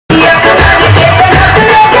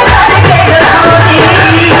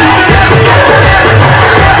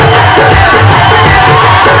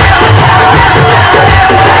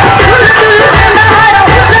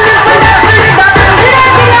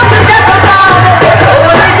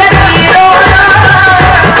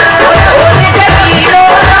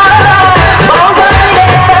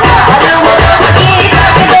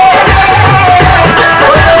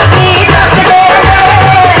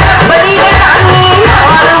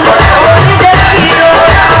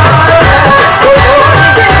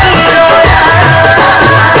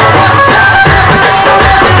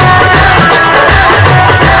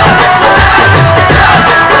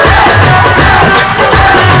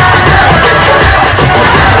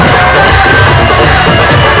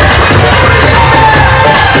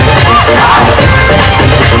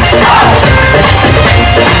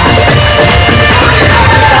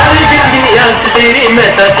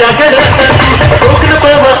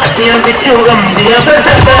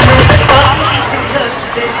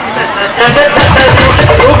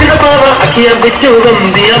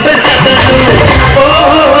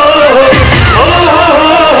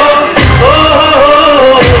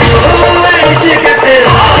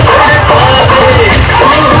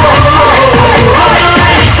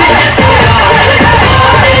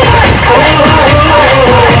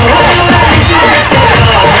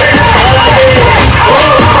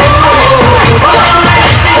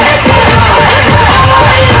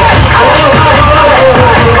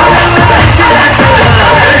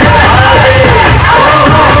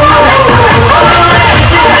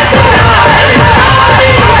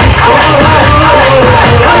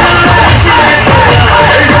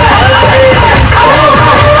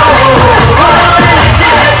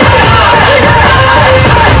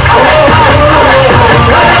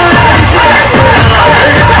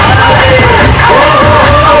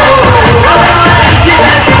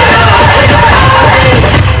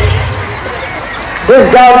This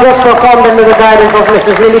dance was performed under the guidance of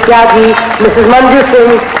Mrs. Lily Tyagi, Mrs. Manju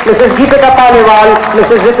Singh, Mrs. Geetika Paliwal,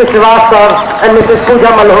 Mrs. Ritu Srivastav, and Mrs. Pooja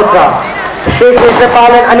Malhotra. Sheikh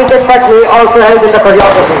Nishapal and Aniket Patni also held in the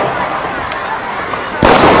choreography.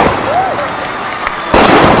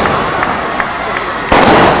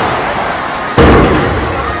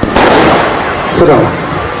 Sit down.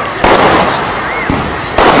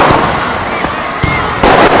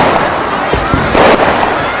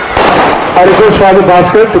 I request Father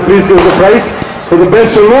Bhaskar to please give the prize for the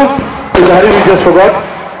best silver in the hurry we just forgot.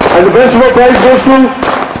 And the best silver prize goes to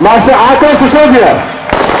Master Arthur Sisodia.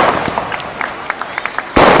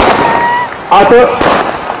 Arthur.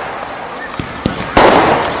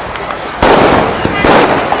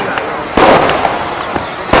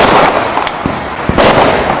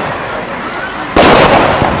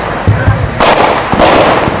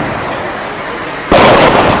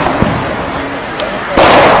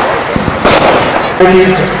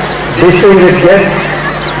 Distinguished guests,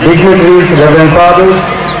 dignitaries, reverend fathers,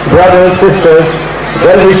 brothers, sisters,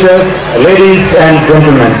 well-wishers, ladies and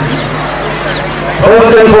gentlemen.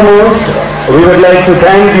 First and foremost, we would like to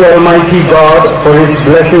thank the Almighty God for His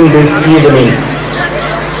blessing this evening.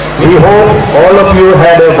 We hope all of you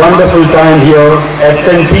had a wonderful time here at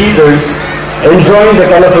St. Peter's, enjoying the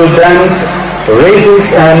colorful dance,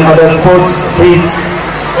 races and other sports feats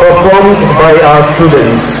performed by our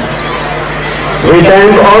students. We thank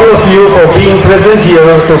all of you for being present here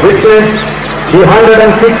to witness the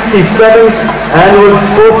 167th Annual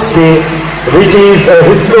Sports Day, which is a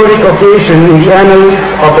historic occasion in the annals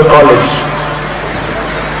of the college.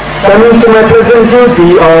 Coming to my present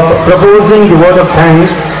duty of proposing the word of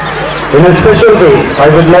thanks, in a special way, I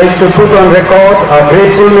would like to put on record our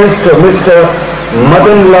gratefulness to Mr.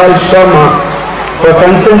 Madan Lal Sharma for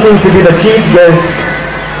consenting to be the chief guest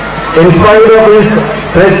in spite of his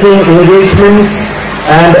pressing engagements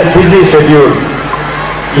and busy schedule.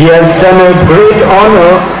 He has done a great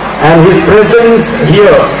honor and his presence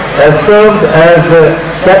here has served as a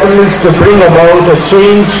catalyst to bring about a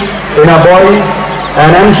change in our boys,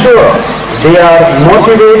 and I'm sure they are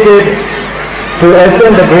motivated to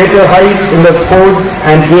ascend the greater heights in the sports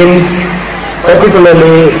and games,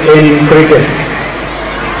 particularly in cricket.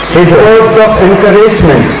 His words of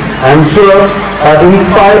encouragement, I'm sure, have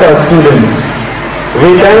inspired our students.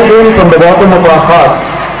 We thank him from the bottom of our hearts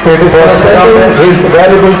for spending his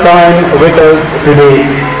valuable time with us today.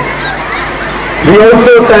 We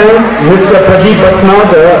also thank Mr. Pradeep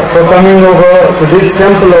Bhatnagar for coming over to this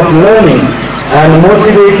temple of learning and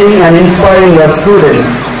motivating and inspiring our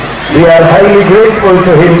students. We are highly grateful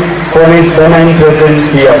to him for his benign presence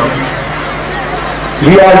here.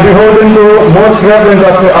 We are beholden to Most Reverend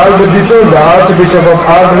Dr. Albert D'Souza, Archbishop of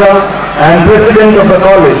Agra and President of the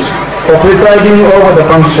College, for presiding over the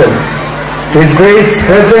function. His Grace's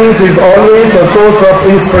presence is always a source of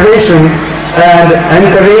inspiration and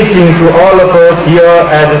encouraging to all of us here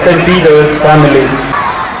as the St. Peter's family.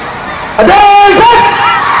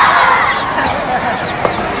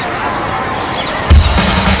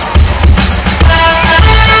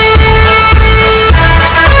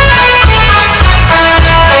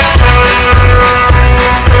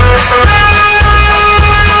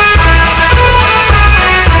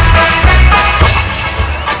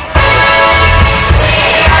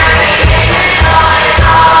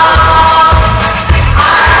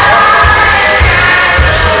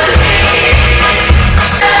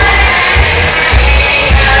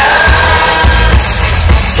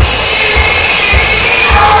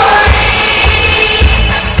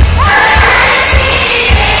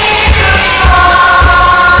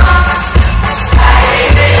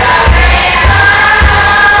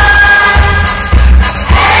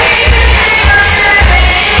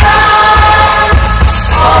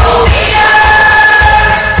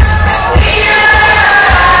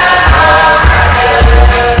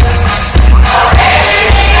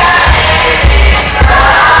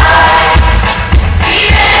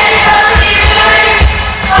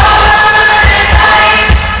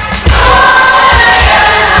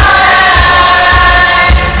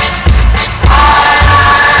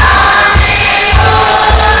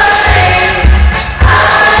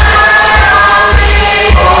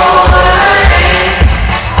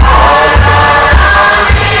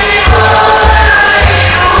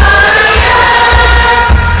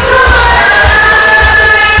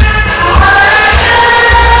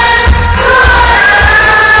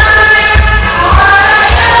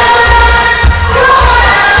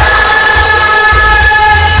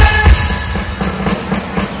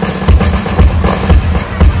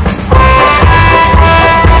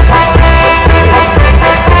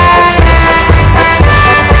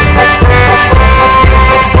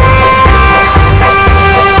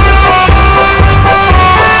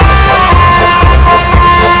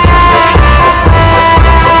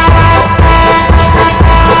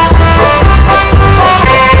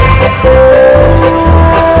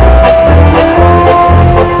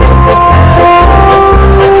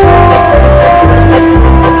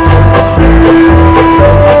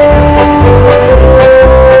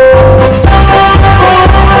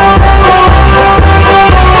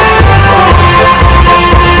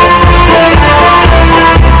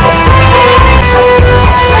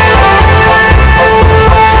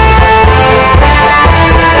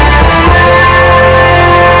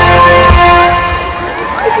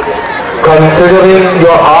 Considering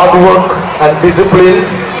your hard work and discipline,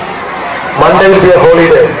 Monday will be a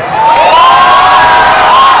holiday.